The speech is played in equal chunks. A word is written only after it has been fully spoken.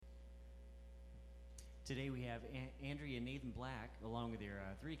Today we have Andrea and Nathan Black, along with their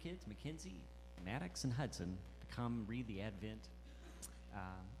 3 kids, Mackenzie, Maddox, and Hudson, to come read the Advent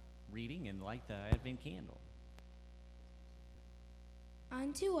reading and light the Advent candle.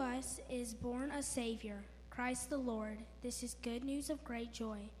 Unto us is born a Savior, Christ the Lord. This is good news of great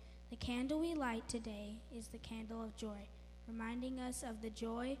joy. The candle we light today is the candle of joy, reminding us of the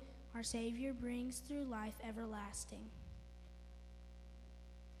joy our Savior brings through life everlasting.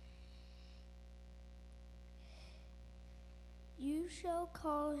 You shall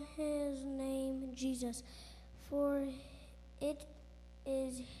call his name Jesus, for it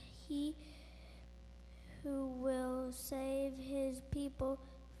is he who will save his people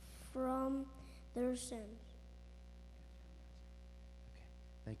from their sins. Okay,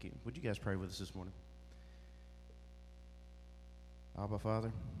 thank you. Would you guys pray with us this morning? Abba,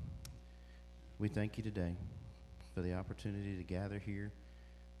 Father, we thank you today for the opportunity to gather here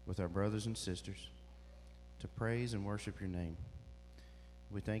with our brothers and sisters to praise and worship your name.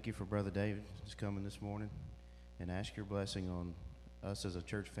 We thank you for Brother David who's coming this morning, and ask your blessing on us as a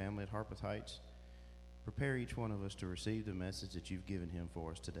church family at Harpeth Heights. Prepare each one of us to receive the message that you've given him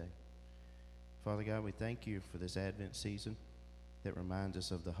for us today. Father God, we thank you for this Advent season that reminds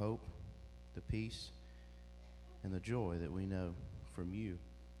us of the hope, the peace, and the joy that we know from you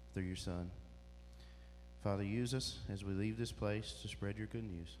through your Son. Father, use us as we leave this place to spread your good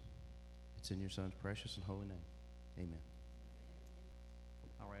news. It's in your Son's precious and holy name. Amen.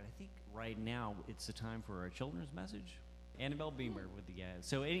 All right, I think right now it's the time for our children's message. Annabelle Beamer with the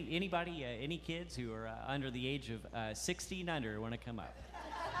so anybody, any kids who are under the age of 16 under want to come up?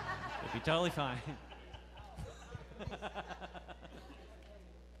 It'll be totally fine.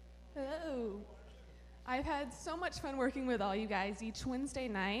 Hello. I've had so much fun working with all you guys each Wednesday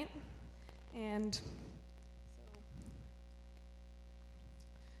night, and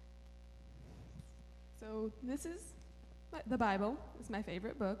so this is the Bible. It's my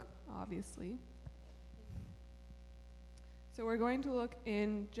favorite book, obviously. So we're going to look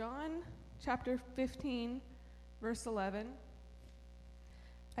in John chapter 15, verse 11.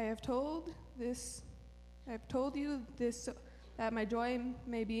 I have told you this so that my joy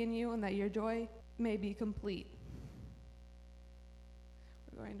may be in you and that your joy may be complete.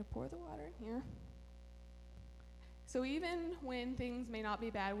 We're going to pour the water in here. So even when things may not be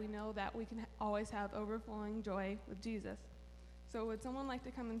bad, we know that we can always have overflowing joy with Jesus. So would someone like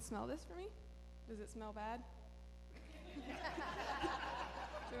to come and smell this for me? Does it smell bad? So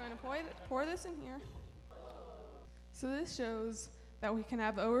we're going to pour this in here. So this shows that we can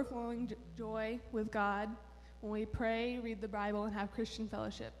have overflowing joy with God when we pray, read the Bible, and have Christian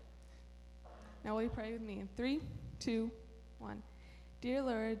fellowship. Now will you pray with me in 3, 2, 1. Dear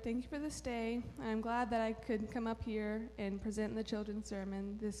Lord, thank you for this day. I'm glad that I could come up here and present the children's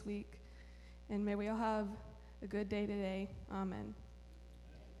sermon this week. And may we all have a good day today. Amen.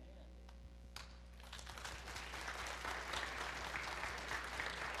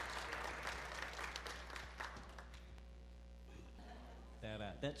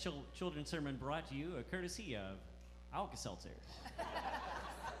 That children's sermon brought to you courtesy of Alka-Seltzer.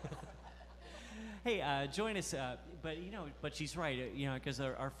 Hey, join us, but she's right, because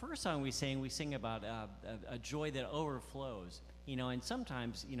our first song we sing about a joy that overflows, and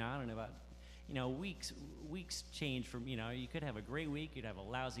sometimes, I don't know about, weeks change from, you could have a great week, you'd have a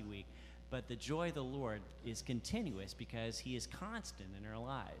lousy week, but the joy of the Lord is continuous because he is constant in our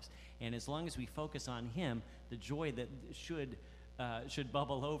lives, and as long as we focus on him, the joy that should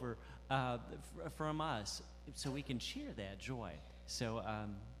bubble over from us, so we can share that joy.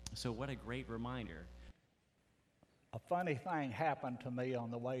 So what a great reminder. A funny thing happened to me on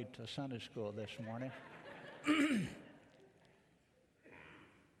the way to Sunday school this morning.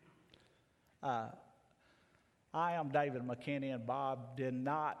 I am David McKinney, and Bob did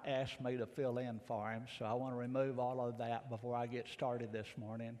not ask me to fill in for him, so I want to remove all of that before I get started this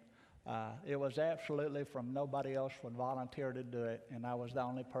morning. It was absolutely from nobody else would volunteer to do it, and I was the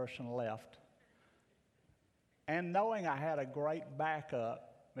only person left. And knowing I had a great backup,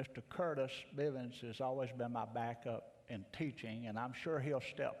 Mr. Curtis Bivens has always been my backup in teaching, and I'm sure he'll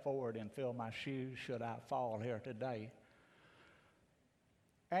step forward and fill my shoes should I fall here today.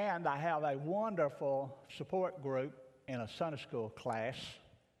 And I have a wonderful support group in a Sunday school class.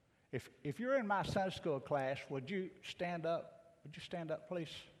 If you're in my Sunday school class, would you stand up? Would you stand up, please?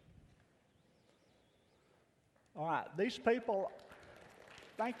 All right, these people,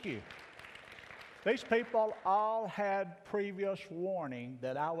 thank you. These people all had previous warning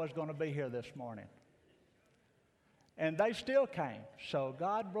that I was going to be here this morning. And they still came. So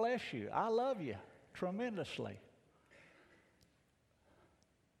God bless you. I love you tremendously.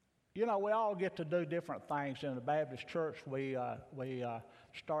 You know, we all get to do different things in the Baptist church. We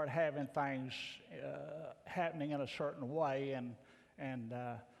start having things happening in a certain way, and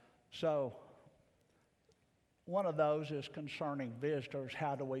so one of those is concerning visitors.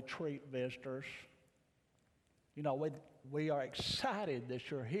 How do we treat visitors? You know, we are excited that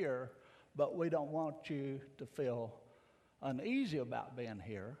you're here, but we don't want you to feel uneasy about being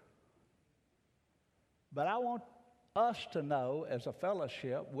here. But I want us to know, as a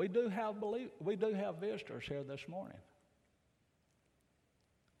fellowship, we do have visitors here this morning.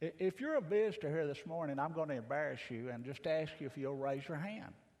 If you're a visitor here this morning, I'm going to embarrass you and just ask you if you'll raise your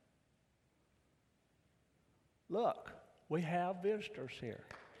hand. Look, we have visitors here.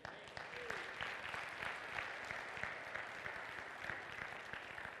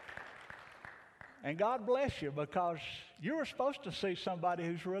 And God bless you, because you were supposed to see somebody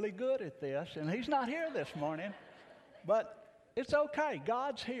who's really good at this, and he's not here this morning. But it's okay.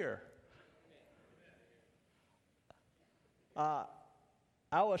 God's here. I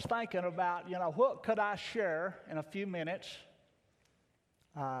was thinking about, what could I share in a few minutes?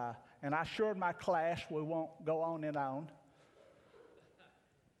 And I assured my class we won't go on and on.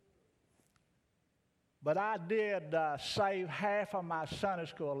 But I did save half of my Sunday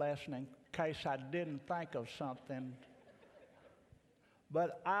school lesson in case I didn't think of something.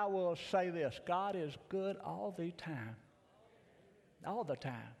 But I will say this: God is good all the time. All the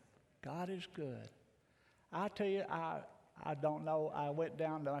time. God is good. I tell you, I don't know. I went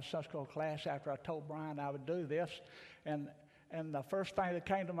down to my Sunday school class after I told Brian I would do this, and the first thing that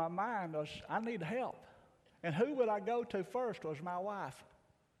came to my mind was, I need help. And who would I go to first was my wife.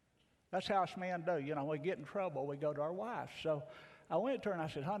 That's how us men do. We get in trouble, we go to our wives. So I went to her and I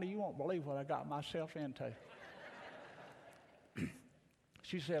said, honey, you won't believe what I got myself into.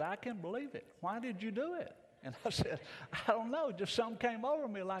 She said, I can't believe it. Why did you do it? And I said, I don't know. Just something came over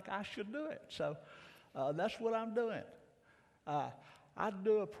me like I should do it. So that's what I'm doing. I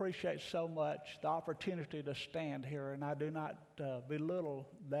do appreciate so much the opportunity to stand here, and I do not belittle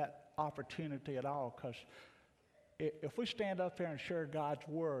that opportunity at all, because if we stand up here and share God's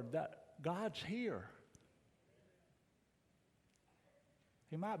word, that God's here.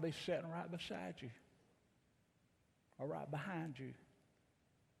 He might be sitting right beside you or right behind you.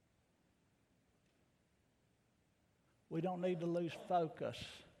 We don't need to lose focus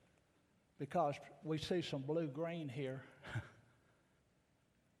because we see some blue-green here.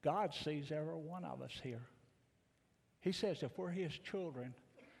 God sees every one of us here. He says if we're his children,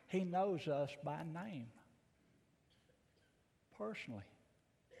 he knows us by name, personally.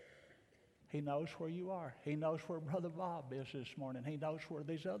 He knows where you are. He knows where Brother Bob is this morning. He knows where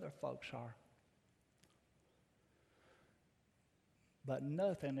these other folks are. But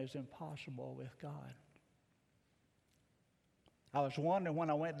nothing is impossible with God. I was wondering when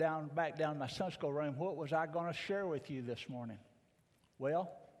I went back down to my Sunday school room, what was I going to share with you this morning?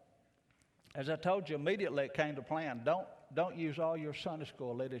 Well, as I told you, immediately it came to plan. Don't use all your Sunday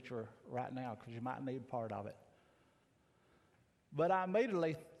school literature right now, because you might need part of it. But I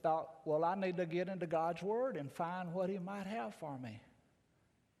immediately thought, well, I need to get into God's Word and find what he might have for me.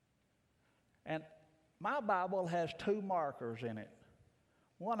 And my Bible has 2 markers in it.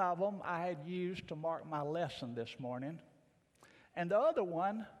 One of them I had used to mark my lesson this morning. And the other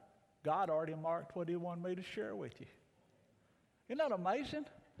one, God already marked what he wanted me to share with you. Isn't that amazing?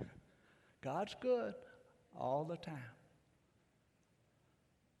 God's good all the time.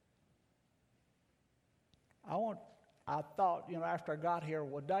 I thought, after I got here,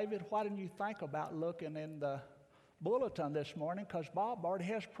 well, David, why didn't you think about looking in the bulletin this morning? Because Bob already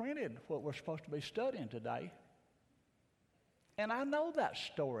has printed what we're supposed to be studying today. And I know that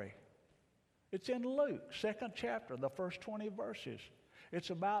story. It's in Luke, 2nd chapter, the first 20 verses.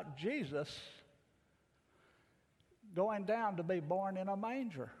 It's about Jesus going down to be born in a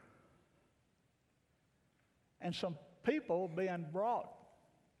manger. And some people being brought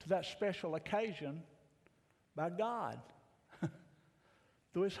to that special occasion by God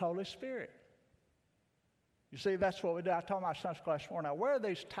through his Holy Spirit. You see, that's what we do. I told my son's class this morning, now wear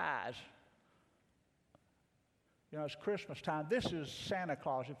these ties. It's Christmas time. This is Santa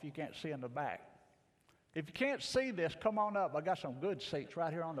Claus, if you can't see in the back. If you can't see this, come on up. I got some good seats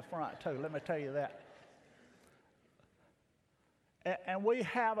right here on the front, too. Let me tell you that. And we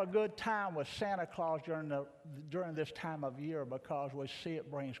have a good time with Santa Claus during this time of year, because we see it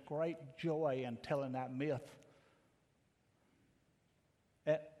brings great joy in telling that myth.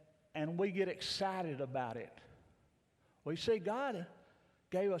 And we get excited about it. We see God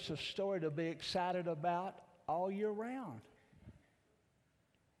gave us a story to be excited about all year round.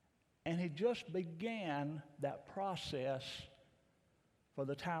 And he just began that process for for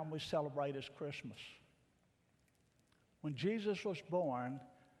the time we celebrate as Christmas. When Jesus was born,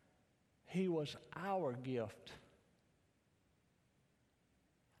 he was our gift,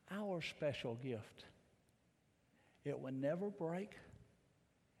 our special gift. It would never break.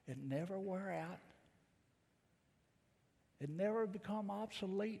 It never wear out. It never become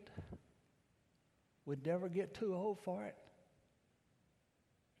obsolete. We'd never get too old for it.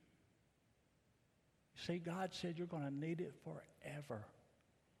 See, God said you're going to need it forever.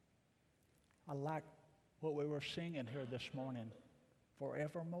 I like what we were singing here this morning.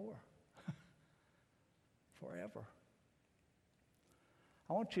 Forevermore. Forever.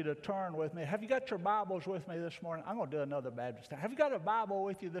 I want you to turn with me. Have you got your Bibles with me this morning? I'm going to do another Baptist thing. Have you got a Bible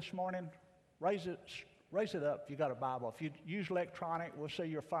with you this morning? Raise it up if you got a Bible. If you use electronic, we'll see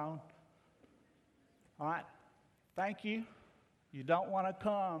your phone. All right. Thank you. You don't want to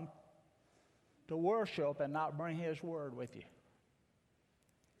come to worship and not bring his word with you.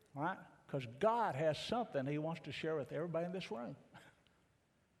 All right? Because God has something he wants to share with everybody in this room.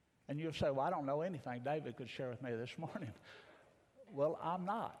 And you'll say, well, I don't know anything David could share with me this morning. Well, I'm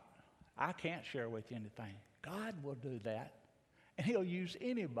not. I can't share with you anything. God will do that. And he'll use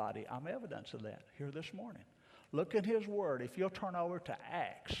anybody. I'm evidence of that here this morning. Look at his word. If you'll turn over to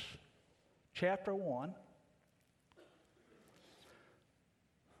Acts chapter 1.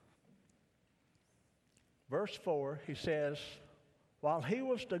 Verse 4, he says, while he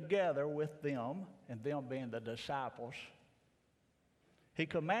was together with them, and them being the disciples, he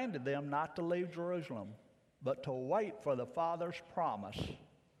commanded them not to leave Jerusalem, but to wait for the Father's promise.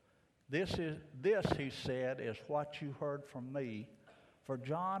 This, he said, is what you heard from me. For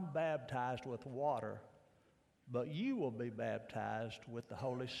John baptized with water, but you will be baptized with the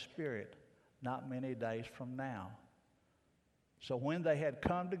Holy Spirit not many days from now. So when they had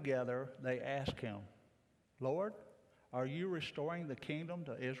come together, they asked him, Lord, are you restoring the kingdom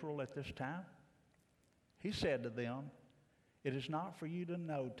to Israel at this time? He said to them, it is not for you to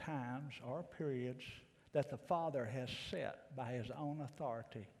know times or periods that the Father has set by his own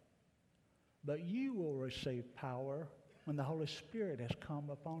authority. But you will receive power when the Holy Spirit has come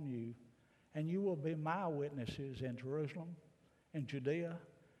upon you, and you will be my witnesses in Jerusalem, in Judea,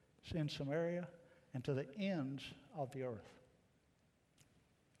 in Samaria, and to the ends of the earth.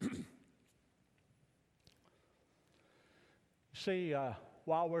 See,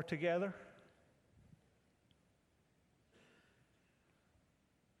 while we're together,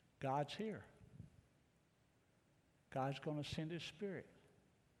 God's here. God's going to send his Spirit.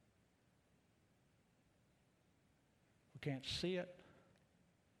 We can't see it.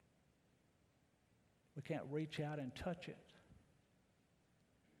 We can't reach out and touch it.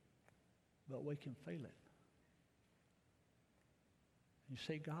 But we can feel it. You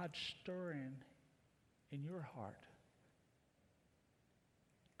see, God's stirring in your heart.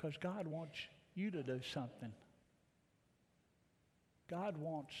 Because God wants you to do something. God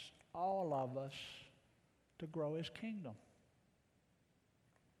wants all of us to grow his kingdom.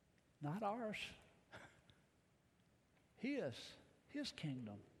 Not ours. His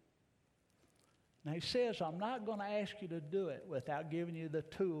kingdom. Now he says, I'm not going to ask you to do it without giving you the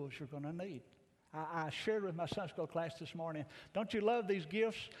tools you're going to need. I shared with my Sunday school class this morning, don't you love these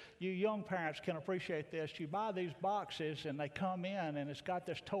gifts? You young parents can appreciate this. You buy these boxes and they come in and it's got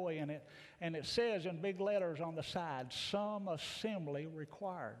this toy in it and it says in big letters on the side, some assembly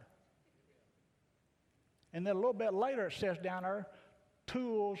required. And then a little bit later it says down there,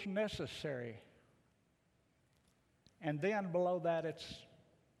 tools necessary. And then below that it's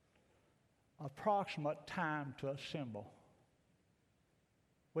approximate time to assemble,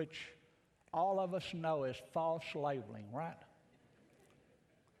 which all of us know is false labeling, right?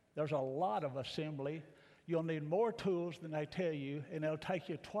 There's a lot of assembly. You'll need more tools than they tell you, and it'll take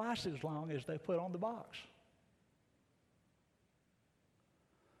you twice as long as they put on the box.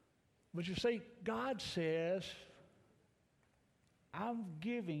 But you see, God says, I'm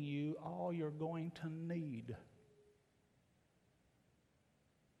giving you all you're going to need.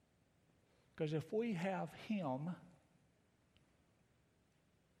 Because if we have him,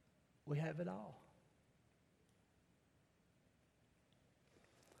 we have it all.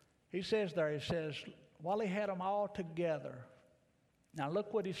 He says there, he says, while he had them all together, now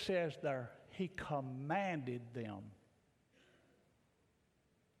look what he says there, he commanded them.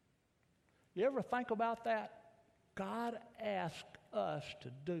 You ever think about that? God asked us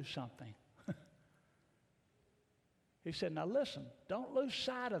to do something. He said, now listen, don't lose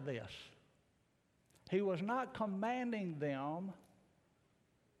sight of this. He was not commanding them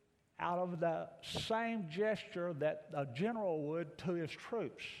out of the same gesture that a general would to his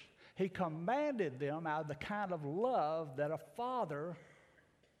troops. He commanded them out of the kind of love that a father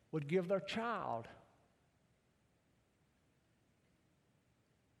would give their child.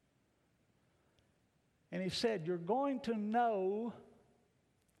 And he said, you're going to know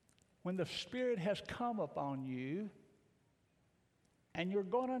when the Spirit has come upon you, and you're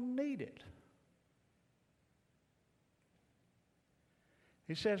going to need it.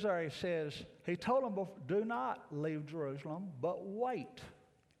 He says there, he told them, do not leave Jerusalem, but wait.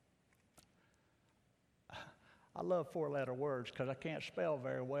 I love four-letter words because I can't spell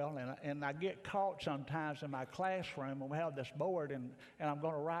very well, and I get caught sometimes in my classroom when we have this board, and I'm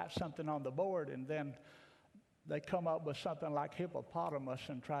going to write something on the board, and then they come up with something like hippopotamus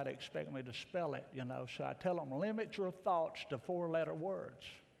and try to expect me to spell it, you know. So I tell them, limit your thoughts to four-letter words.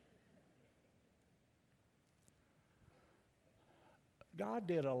 God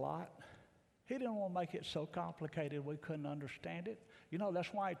did a lot. He didn't want to make it so complicated we couldn't understand it. You know, that's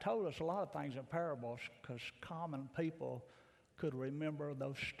why he told us a lot of things in parables, because common people could remember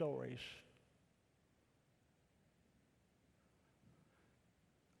those stories.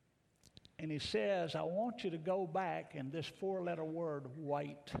 And he says, I want you to go back in this four-letter word,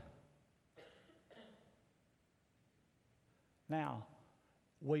 wait. Now,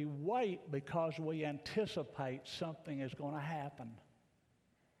 we wait because we anticipate something is going to happen.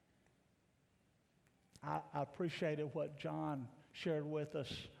 I appreciated what John shared with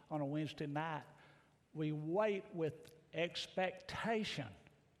us on a Wednesday night. We wait with expectation.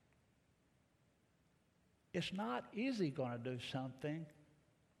 It's not, is he going to do something?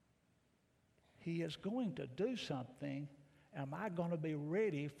 He is going to do something. Am I going to be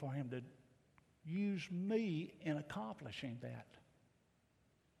ready for him to use me in accomplishing that?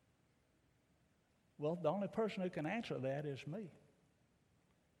 Well, the only person who can answer that is me.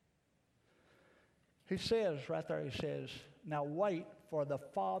 He says right there, he says, now wait for the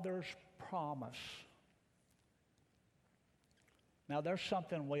Father's promise. Now there's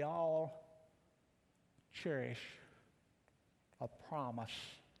something we all cherish, a promise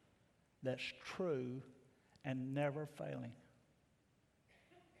that's true and never failing.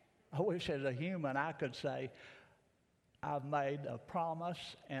 I wish as a human I could say, I've made a promise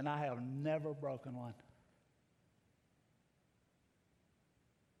and I have never broken one.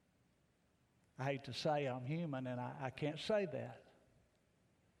 I hate to say I'm human and I can't say that.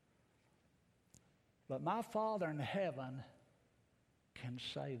 But my Father in heaven can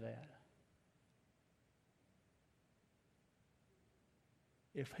say that.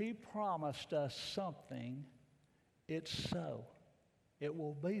 If he promised us something, it's so. It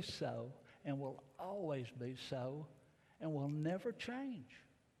will be so and will always be so and will never change.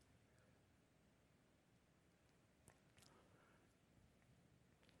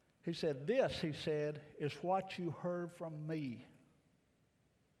 He said, this, he said, is what you heard from me.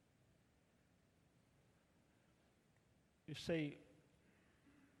 You see,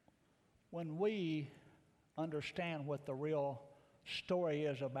 when we understand what the real story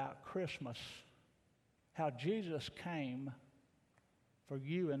is about Christmas, how Jesus came for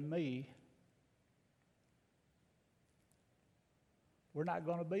you and me, we're not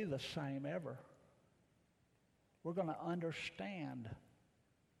going to be the same ever. We're going to understand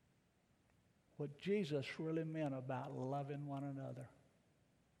what Jesus really meant about loving one another.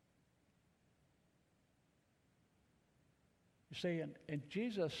 You see, and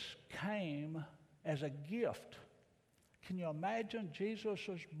Jesus came as a gift. Can you imagine Jesus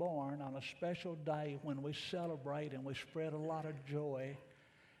was born on a special day when we celebrate and we spread a lot of joy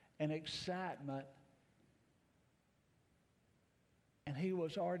and excitement, and he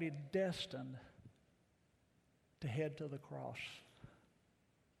was already destined to head to the cross.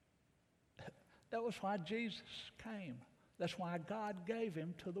 That was why Jesus came. That's why God gave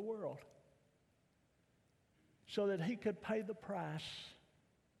him to the world, so that he could pay the price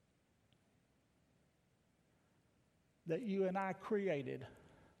that you and I created,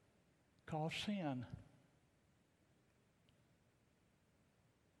 called sin.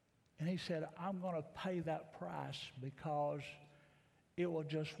 And he said, I'm going to pay that price because it will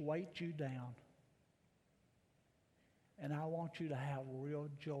just weight you down. And I want you to have real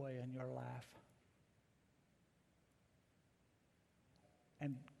joy in your life.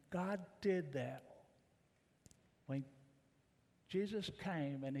 And God did that when Jesus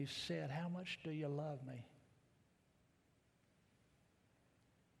came and he said, how much do you love me?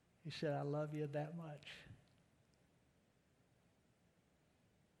 He said, I love you that much.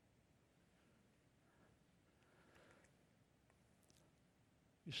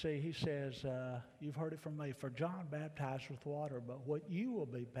 You see, he says, you've heard it from me, for John baptized with water, but what you will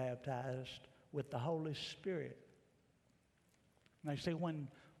be baptized with the Holy Spirit. Now, you see, when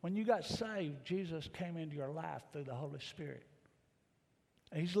you got saved, Jesus came into your life through the Holy Spirit.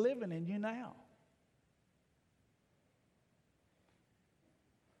 He's living in you now.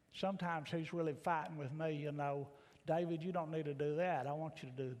 Sometimes he's really fighting with me, you know, David, you don't need to do that. I want you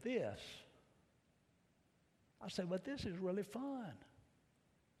to do this. I say, but this is really fun.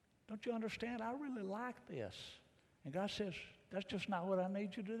 Don't you understand? I really like this. And God says, that's just not what I need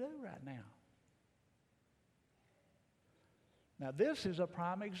you to do right now. Now, this is a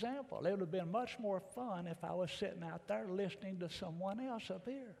prime example. It would have been much more fun if I was sitting out there listening to someone else up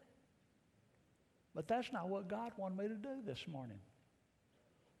here. But that's not what God wanted me to do this morning.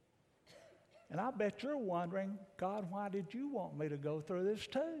 And I bet you're wondering, God, why did you want me to go through this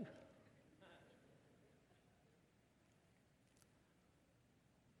too?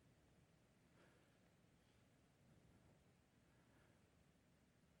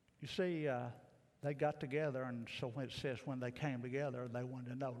 You see, they got together, and so when it says when they came together, they wanted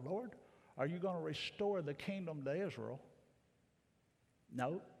to know, Lord, are you going to restore the kingdom to Israel?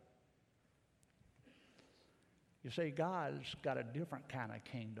 No. You see, God's got a different kind of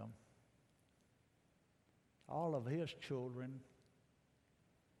kingdom. All of his children,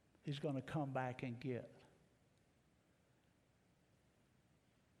 he's going to come back and get.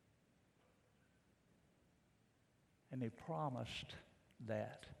 And he promised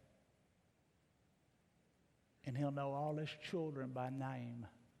that. And he'll know all his children by name,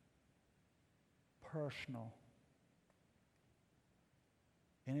 personal.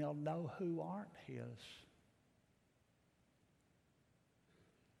 And he'll know who aren't his.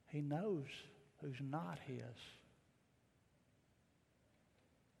 He knows who's not his.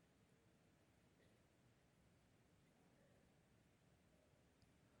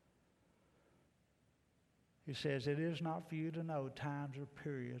 He says, it is not for you to know times or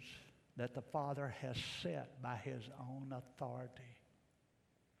periods that the Father has set by his own authority.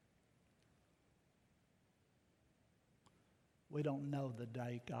 We don't know the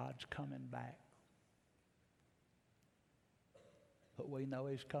day God's coming back. But we know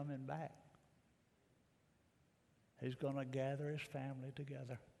he's coming back. He's going to gather his family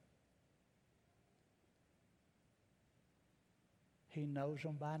together. He knows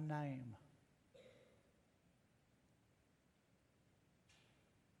them by name.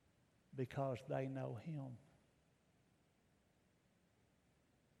 Because they know him.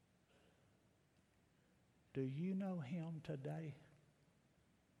 Do you know him today?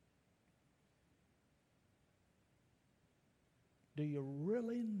 Do you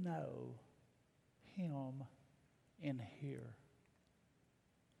really know him in here?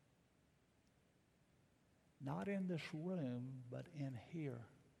 Not in this room, but in here.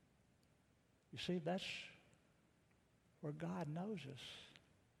 You see, that's where God knows us.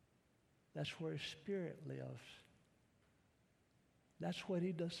 That's where his Spirit lives. That's what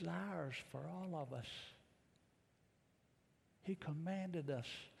he desires for all of us. He commanded us,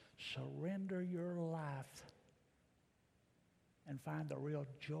 surrender your life and find the real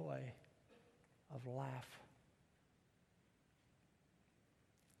joy of life.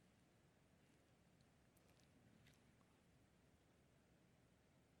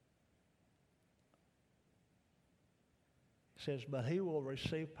 It says, but he will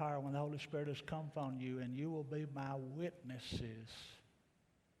receive power when the Holy Spirit has come upon you, and you will be my witnesses.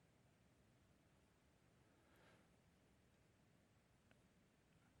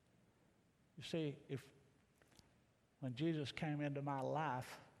 You see, when Jesus came into my life,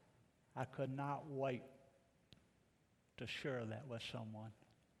 I could not wait to share that with someone.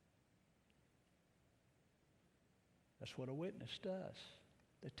 That's what a witness does.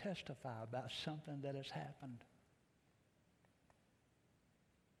 They testify about something that has happened.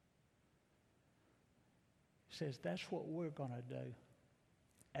 He says that's what we're going to do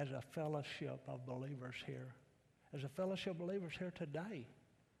as a fellowship of believers here. As a fellowship of believers here today,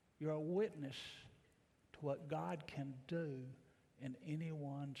 you're a witness to what God can do in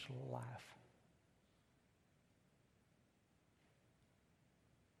anyone's life.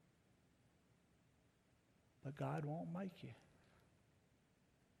 But God won't make you.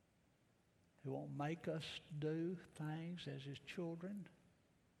 He won't make us do things as his children.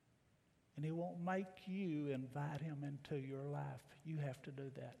 And he won't make you invite him into your life. You have to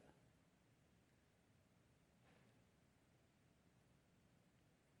do that.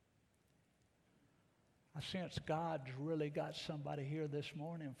 I sense God's really got somebody here this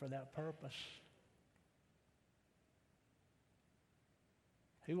morning for that purpose.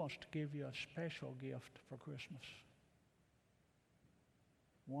 He wants to give you a special gift for Christmas.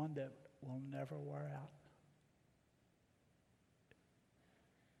 One that will never wear out.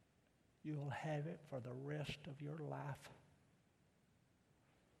 You'll have it for the rest of your life.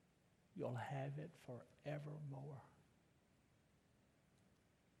 You'll have it forevermore.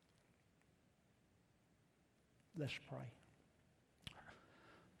 Let's pray.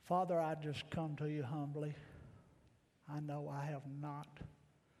 Father, I just come to you humbly. I know I have not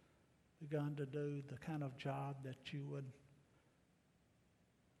begun to do the kind of job that you would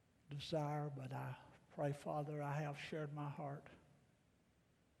desire, but I pray, Father, I have shared my heart.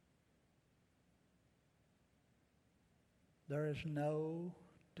 There is no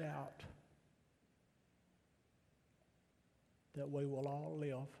doubt that we will all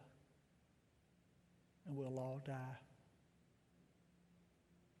live and we'll all die.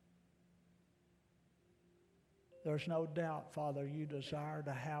 There's no doubt, Father, you desire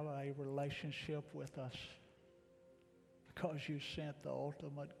to have a relationship with us because you sent the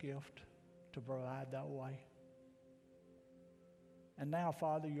ultimate gift to provide that way. And now,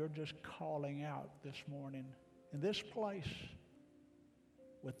 Father, you're just calling out this morning in this place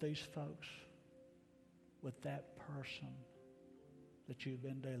with these folks, with that person that you've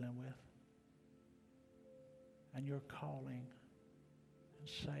been dealing with. And you're calling and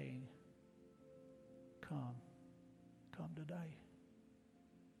saying, come today.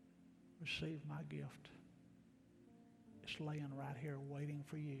 Receive my gift. It's laying right here waiting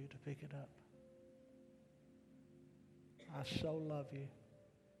for you to pick it up. I so love you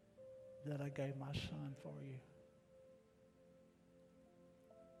that I gave my son for you.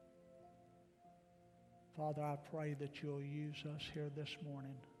 Father, I pray that you'll use us here this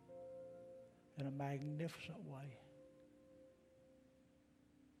morning in a magnificent way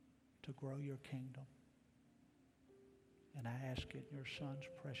to grow your kingdom. And I ask it in your son's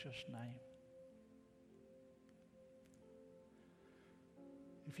precious name.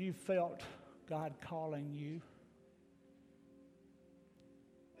 If you felt God calling you,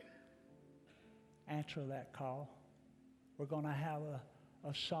 answer that call. We're going to have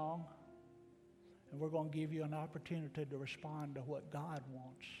a song, and we're going to give you an opportunity to respond to what God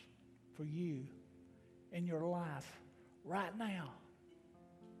wants for you in your life right now.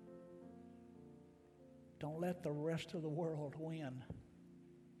 Don't let the rest of the world win.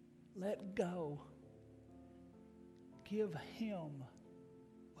 Let go. Give him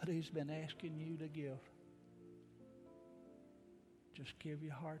what he's been asking you to give. Just give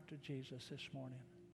your heart to Jesus this morning.